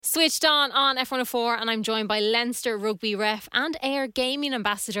Switched on F104, and I'm joined by Leinster Rugby ref and Ayr Gaming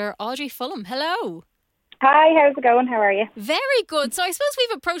Ambassador Audrey Fulham. Hello. Hi, how's it going? How are you? Very good. So I suppose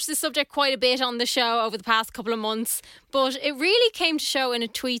we've approached the subject quite a bit on the show over the past couple of months, but it really came to show in a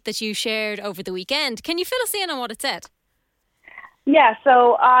tweet that you shared over the weekend. Can you fill us in on what it said? Yeah,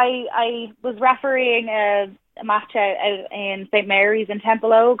 so I was refereeing a match out in St Mary's in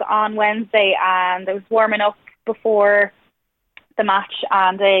Templeogue on Wednesday, and I was warming up before the match,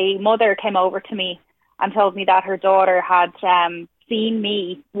 and a mother came over to me and told me that her daughter had seen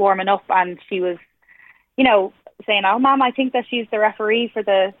me warming up, and she was, saying, "Oh, Mum, I think that she's the referee for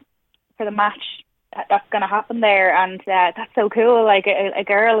the match that's going to happen there," and that's so cool. Like a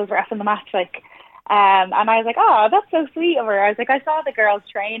girl is reffing the match, like. And I was like, "Oh, that's so sweet of her." I was like, "I saw the girls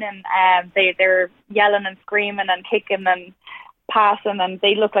training, they're yelling and screaming and kicking and passing, and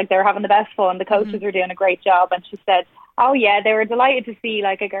they look like they're having the best fun. The coaches are doing a great job." And she said, "Oh yeah, they were delighted to see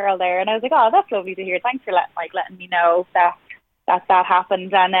like a girl there." And I was like, "Oh, that's lovely to hear. Thanks for letting me know that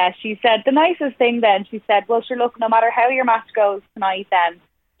happened." And she said the nicest thing then. She said, "Well, sure, look, no matter how your match goes tonight, then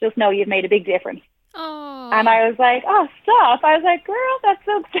just know you've made a big difference." Oh. And I was like, "Oh, stop." I was like, "Girl, that's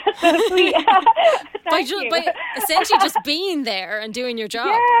so sweet." by essentially just being there and doing your job.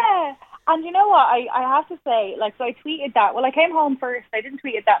 Yeah. And you know what? I have to say, so I tweeted that. Well, I came home first. I didn't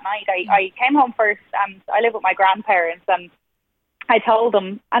tweet it that night. I came home first, and I live with my grandparents, and I told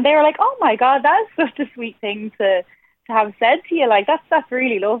them, and they were like, "Oh my God, that is such a sweet thing to have said to you. Like, that's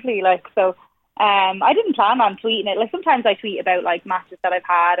really lovely." So I didn't plan on tweeting it. Like, sometimes I tweet about like matches that I've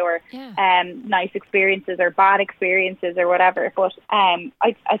had, or nice experiences or bad experiences or whatever. But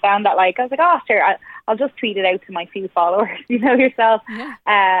I found that, I was like, "Oh, sure, I'll just tweet it out to my few followers." Yourself. Yeah.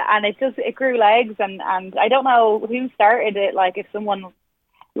 And it grew legs, and I don't know who started it. Like, if someone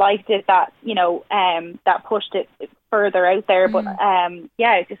liked it, that that pushed it further out there. But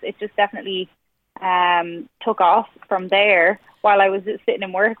it just definitely took off from there. While I was sitting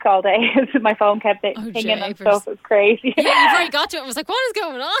in work all day, my phone kept pinging and stuff. It was crazy. Yeah, you've already got to it. I was like, what is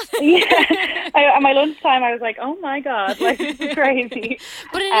going on? At my lunchtime, I was like, "Oh my God, this is crazy."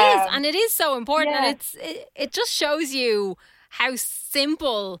 But it is, and it is so important, and it just shows you how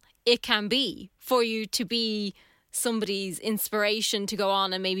simple it can be for you to be somebody's inspiration to go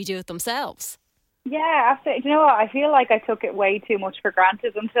on and maybe do it themselves. Yeah, absolutely. Do you know what? I feel like I took it way too much for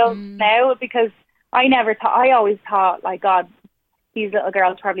granted until now, because I always thought, like, God, these little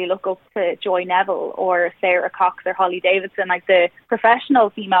girls probably look up to Joy Neville or Sarah Cox or Holly Davidson, like the professional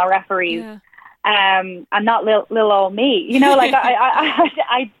female referees, and not little old me.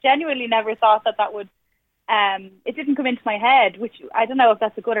 I genuinely never thought that would. It didn't come into my head, which I don't know if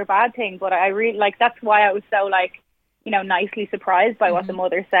that's a good or bad thing, but I really that's why I was so nicely surprised by what the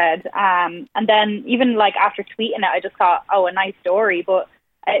mother said. And then even after tweeting it, I just thought, oh, a nice story, but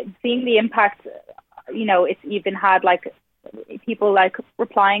seeing the impact, it's even had people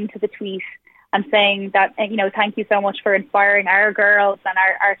replying to the tweet and saying that, "Thank you so much for inspiring our girls and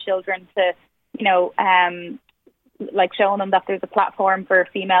our children to, showing them that there's a platform for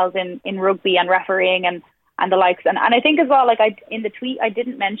females in rugby and refereeing and the likes." And I think as well, in the tweet, I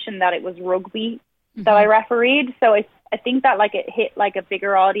didn't mention that it was rugby that I refereed. So I think that it hit a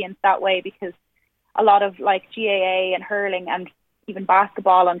bigger audience that way, because a lot of GAA and hurling and even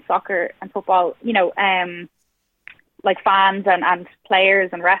basketball and soccer and football, fans and players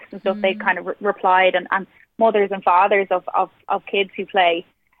and refs and stuff, they kind of replied, and mothers and fathers of kids who play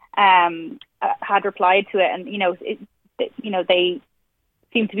had replied to it, and they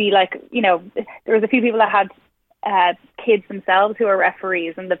seem to be there was a few people that had kids themselves who are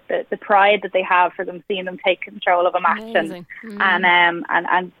referees, and the pride that they have for them, seeing them take control of a match. Amazing. and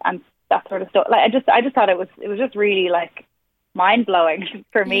that sort of stuff. I just thought it was just really mind blowing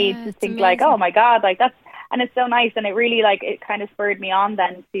for me to think amazing. Oh my God, that's. And it's so nice, and it really it kind of spurred me on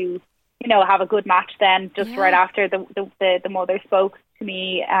then to, have a good match then, just right after the mother spoke to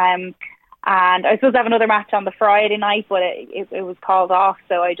me. And I was supposed to have another match on the Friday night, but it was called off.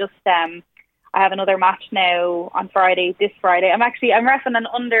 So I just I have another match now on this Friday. I'm reffing an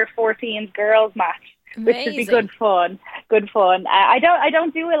under 14s girls match, which should be good fun. I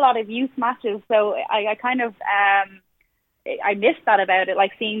don't do a lot of youth matches, so I kind of I miss that about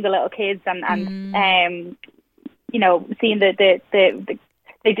it, seeing the little kids and seeing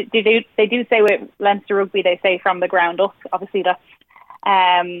they do say with Leinster Rugby, they say from the ground up. Obviously that's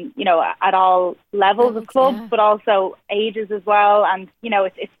at all levels of clubs, but also ages as well. And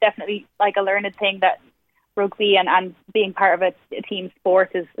it's definitely a learned thing that rugby and being part of a team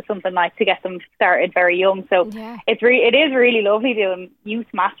sport is something to get them started very young. So it is really lovely doing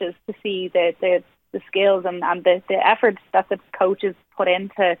youth matches to see the skills and the efforts that the coaches put put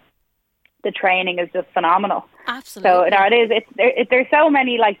into the training is just phenomenal. Absolutely. So no, it is. There's so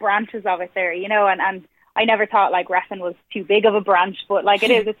many like branches of it there, and I never thought like reffing was too big of a branch, but like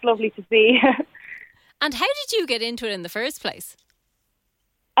it is. It's lovely to see. And how did you get into it in the first place?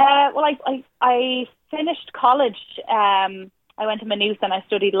 Well, I finished college. I went to Maynooth and I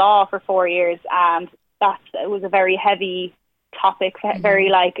studied law for 4 years, and it was a very heavy topic, very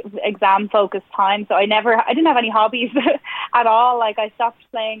like exam focused time. So I didn't have any hobbies at all. Like I stopped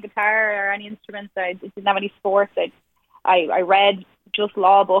playing guitar or any instruments. I didn't have any sports. I read just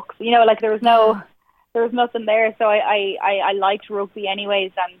law books. Like there was nothing there. So I liked rugby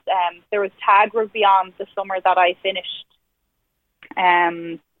anyways, and there was tag rugby on the summer that I finished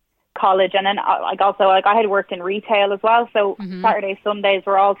college, and then I had worked in retail as well. So Saturdays, Sundays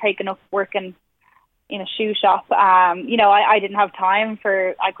were all taken up working in a shoe shop. I didn't have time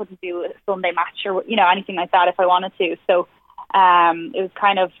I couldn't do a Sunday match or anything like that if I wanted to. So it was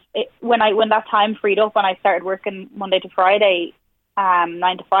kind of when that time freed up and I started working Monday to Friday, 9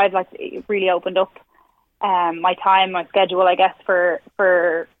 to 5, like it really opened up my schedule, I guess, for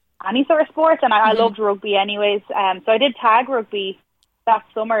any sort of sport. And I loved rugby anyways. So I did tag rugby that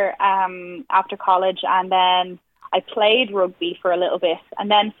summer after college, and then I played rugby for a little bit.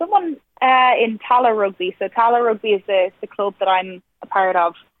 And then someone in Tala Rugby, so Tala Rugby is the club that I'm a part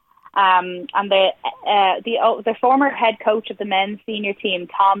of, and the former head coach of the men's senior team,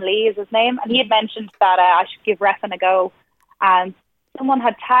 Tom Lee is his name, and he had mentioned that I should give reffing a go. And someone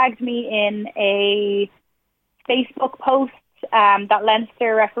had tagged me in a Facebook post that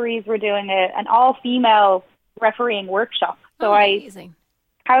Leinster referees were doing an all-female refereeing workshop. So amazing.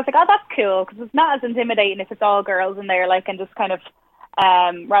 I was like, oh, that's cool, because it's not as intimidating if it's all girls in there, like, and just kind of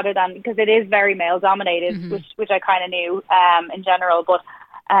rather than, because it is very male dominated, which I kind of knew in general. But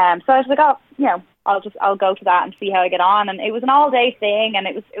so I was like, oh, I'll go to that and see how I get on. And it was an all day thing, and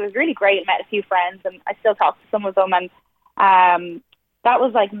it was really great. I met a few friends, and I still talk to some of them. And that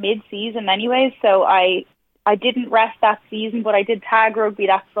was like mid season, anyways. So I didn't rest that season, but I did tag rugby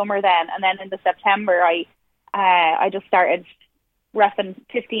that summer then. And then in the September, I just started reffing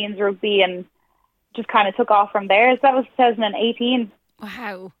 15s rugby and just kind of took off from there. So that was 2018.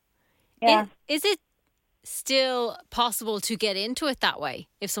 Wow. Yeah. Is it still possible to get into it that way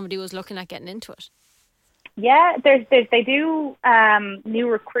if somebody was looking at getting into it? Yeah, they do new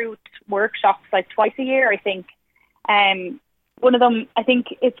recruit workshops like twice a year, I think. One of them, I think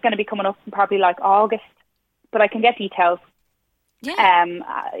it's going to be coming up in probably like August, but I can get details. Yeah.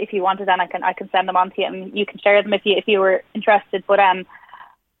 If you wanted, then I can send them on to you, and you can share them if you were interested. But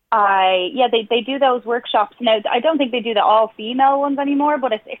they do those workshops now. I don't think they do the all female ones anymore,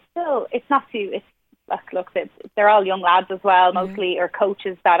 but it's not too. They're all young lads as well, mostly, or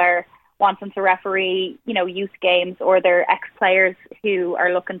coaches that are wanting to referee, youth games, or they're ex players who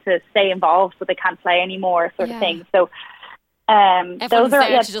are looking to stay involved but they can't play anymore, sort of thing. So. Everyone's those are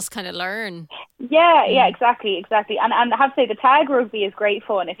there to just kind of learn. Yeah, exactly. And I have to say the tag rugby is great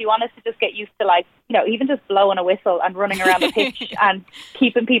fun. If you wanted to just get used to, like, even just blowing a whistle and running around the pitch and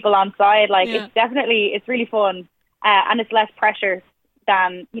keeping people on side, like, it's really fun, and it's less pressure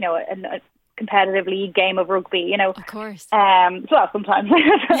than a competitive league game of rugby, Of course. Well, sometimes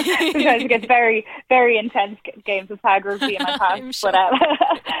it gets very, very intense games of tag rugby in my past. Sure.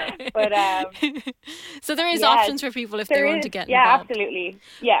 But so there is options for people if they want to get involved. Yeah, absolutely.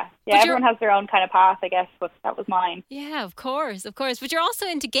 Yeah. Everyone has their own kind of path, I guess, but that was mine. Yeah, of course. But you're also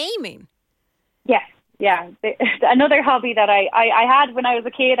into gaming. Yes. Yeah. Another hobby that I had when I was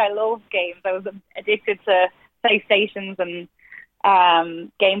a kid, I loved games. I was addicted to PlayStations and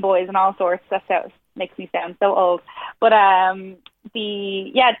Game Boys and all sorts. That makes me sound so old. But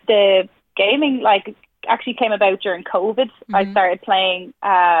the gaming actually came about during COVID. I started playing. So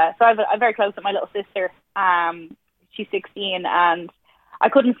I'm very close with my little sister. She's 16, and I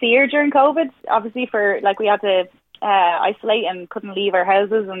couldn't see her during COVID. Obviously, we had to isolate and couldn't leave our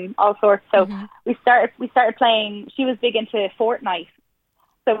houses and all sorts. So we started playing. She was big into Fortnite,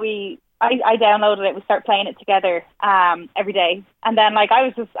 so I downloaded it. We started playing it together every day, and then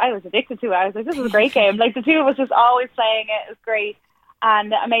I was addicted to it. I was like, this is a great game. Like, the two of us just always playing it. It was great,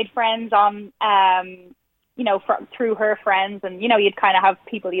 and I made friends on through her friends, and you'd kind of have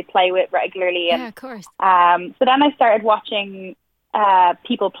people you'd play with regularly. And, yeah, of course. So then I started watching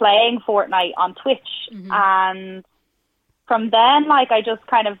people playing Fortnite on Twitch, and from then I just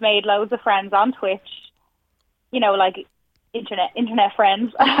kind of made loads of friends on Twitch. Internet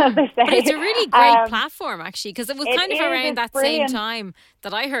friends, as they say. But it's a really great platform, actually, because it was kind of around that brilliant. same time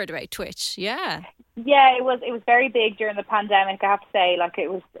that I heard about Twitch. Yeah. Yeah, it was very big during the pandemic, I have to say.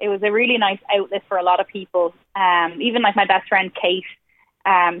 It was a really nice outlet for a lot of people. Even my best friend Kate,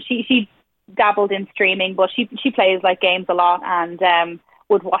 she dabbled in streaming, but she plays like games a lot, and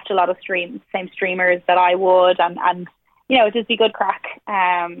would watch a lot of same streamers that I would, and it'd just be good crack.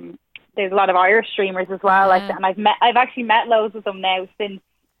 There's a lot of Irish streamers as well, like that, and I've actually met loads of them now since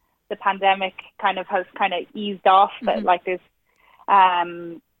the pandemic has eased off. But like there's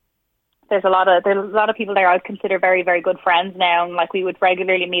a lot of people there I'd consider very, very good friends now, and like we would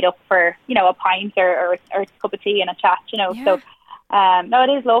regularly meet up for a pint or a cup of tea and a chat. So no, it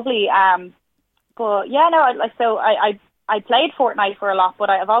is lovely. But yeah, no, I played Fortnite for a lot, but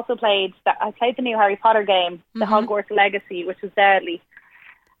I've also played the new Harry Potter game, the Hogwarts Legacy, which was deadly.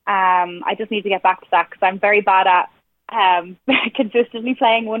 I just need to get back to that because I'm very bad at consistently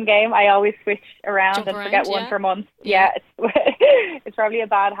playing one game. I always switch around and forget one for months. Yeah, it's probably a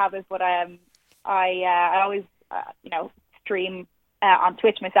bad habit, but I always stream on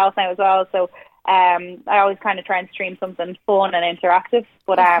Twitch myself now as well. So I always kind of try and stream something fun and interactive.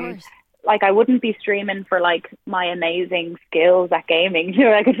 But like I wouldn't be streaming for like my amazing skills at gaming.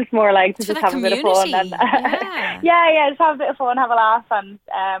 Like it's just more like to just have a bit of fun and just have a bit of fun, have a laugh, and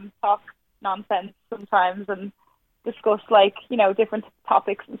talk nonsense sometimes and discuss like different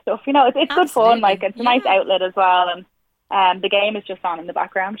topics and stuff. It's good fun. Like it's a nice outlet as well, and the game is just on in the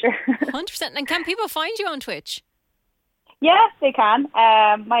background. Sure, 100%. And can people find you on Twitch? Yeah, they can.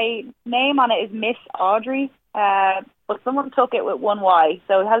 My name on it is Miss Audrey. But someone took it with one Y,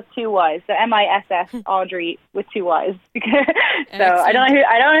 so it has two Y's. So MISS Audrey with two Y's. So I don't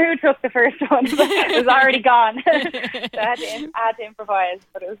know who took the first one, but it was already gone. So I had to improvise,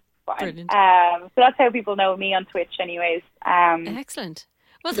 but it was fine. So that's how people know me on Twitch, anyways. Excellent.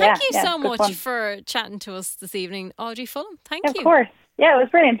 Well, thank you so much for chatting to us this evening, Audrey Fulham. Thank you. Of course. Yeah, it was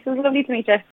brilliant. It was lovely to meet you.